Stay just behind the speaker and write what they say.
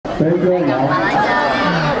pegang aja.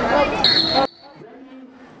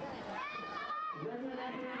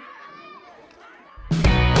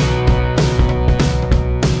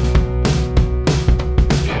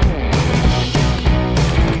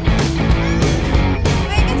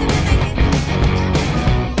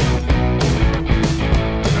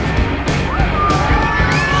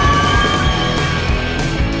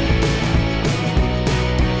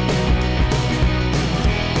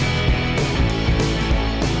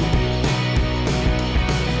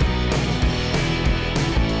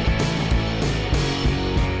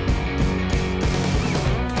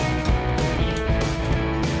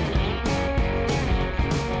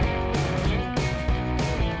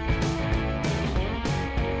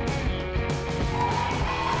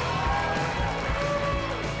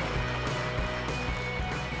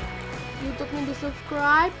 YouTube-nya di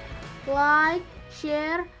subscribe, like,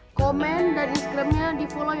 share, komen, dan Instagram-nya di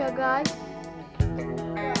follow ya guys.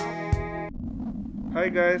 Hai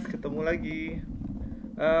guys, ketemu lagi.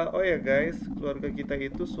 Oh ya guys, keluarga kita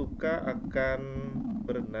itu suka akan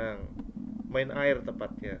berenang, main air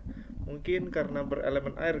tepatnya. Mungkin karena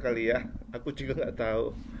berelemen air kali ya, aku juga nggak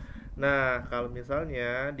tahu. Nah, kalau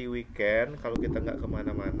misalnya di weekend, kalau kita nggak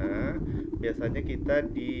kemana-mana, biasanya kita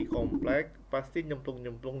di komplek pasti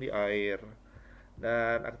nyemplung-nyemplung di air.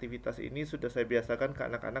 Dan aktivitas ini sudah saya biasakan ke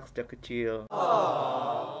anak-anak sejak kecil.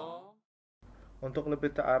 Untuk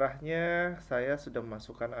lebih terarahnya, saya sudah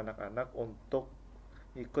memasukkan anak-anak untuk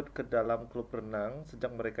ikut ke dalam klub renang sejak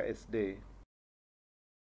mereka SD.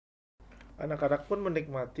 Anak-anak pun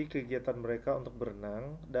menikmati kegiatan mereka untuk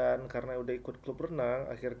berenang, dan karena udah ikut klub renang,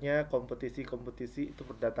 akhirnya kompetisi-kompetisi itu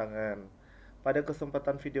berdatangan. Pada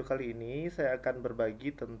kesempatan video kali ini, saya akan berbagi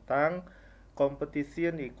tentang kompetisi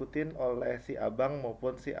yang diikutin oleh si abang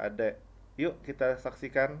maupun si adek. Yuk kita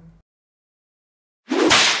saksikan.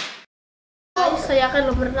 Guys, saya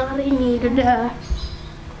akan berenang hari ini. Dadah.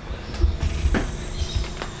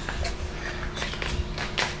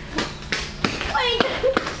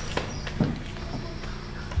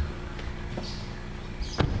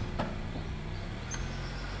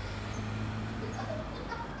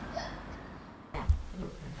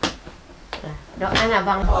 Doain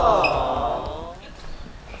abang.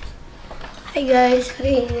 Hai guys,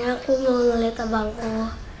 hari ini aku mau ngeliat abangku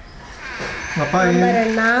Ngapain?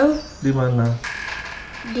 berenang Di mana?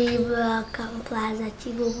 di belakang Plaza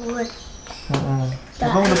Cibubur.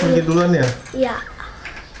 Abang udah pergi duluan ya? Iya.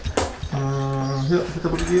 Yuk kita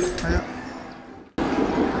pergi, ayo.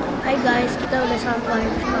 Hai guys, kita udah sampai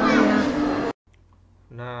di sekolahnya.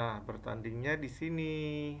 Nah, pertandingnya di sini,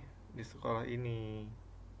 di sekolah ini.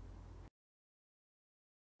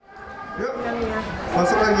 Yuk,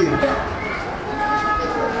 masuk lagi.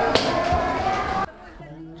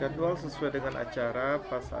 Jadwal sesuai dengan acara.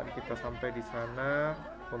 Pas saat kita sampai di sana,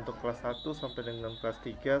 untuk kelas 1 sampai dengan kelas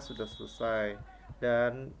 3 sudah selesai.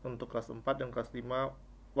 Dan untuk kelas 4 dan kelas 5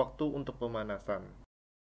 waktu untuk pemanasan.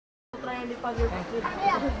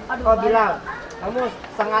 Oh Bilal, kamu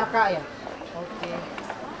Sangarka ya? Oke.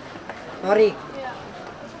 Torik.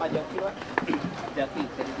 Pak Jaki lah. Jaki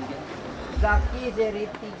seri 3. Zaki seri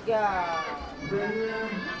 3.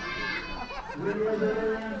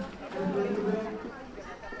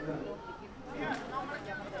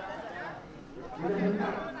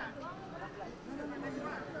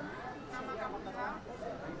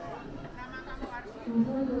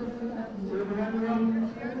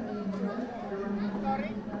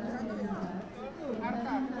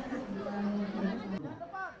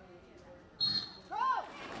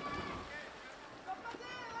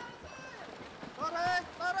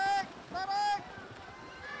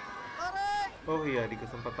 Oh iya, di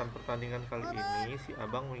kesempatan pertandingan kali ini si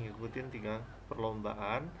abang mengikuti 3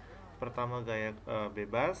 perlombaan. Pertama gaya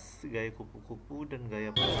bebas, gaya kupu-kupu, dan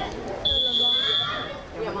gaya pelangi.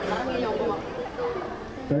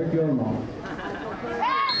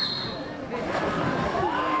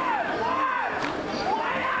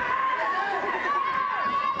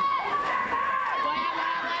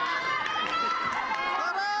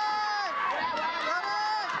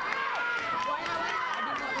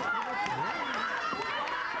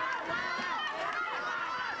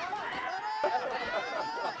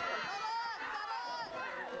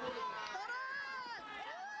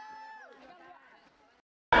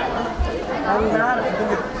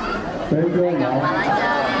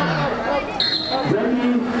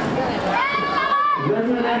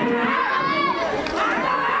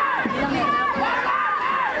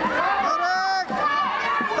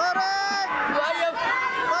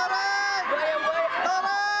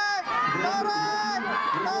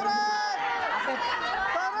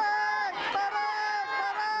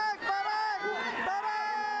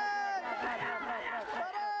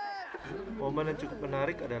 Momen yang cukup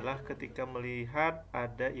menarik adalah ketika melihat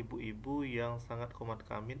ada ibu-ibu yang sangat komat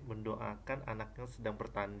kamit mendoakan anaknya sedang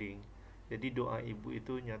bertanding. Jadi doa ibu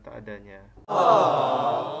itu nyata adanya.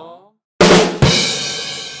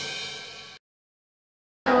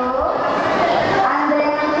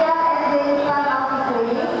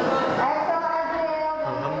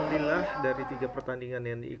 Alhamdulillah dari 3 pertandingan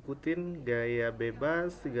yang diikutin, gaya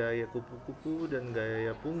bebas, gaya kupu-kupu, dan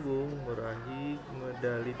gaya punggung meraih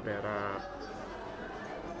medali perak.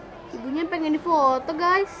 Ibunya pengen difoto,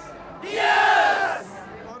 guys.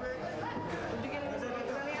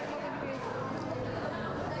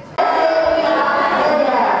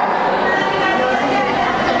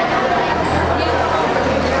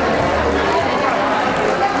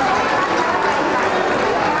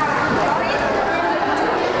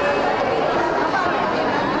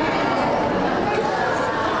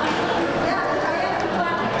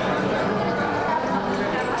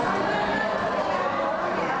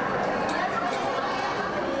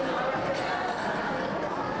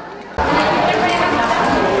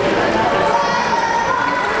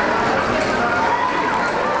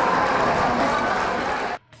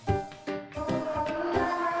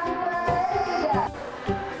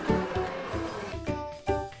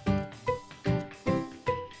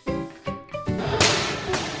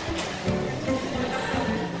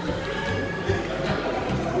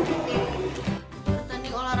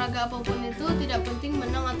 Apapun itu tidak penting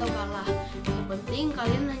menang atau kalah. Yang penting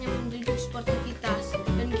kalian hanya menunjukkan sportivitas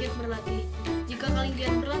dan giat berlatih. Jika kalian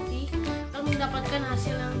giat berlatih, kalian mendapatkan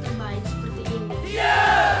hasil yang terbaik seperti ini.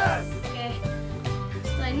 Oke.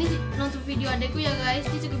 Setelah ini nonton video adekku ya guys,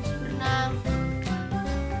 dia juga bisa berenang.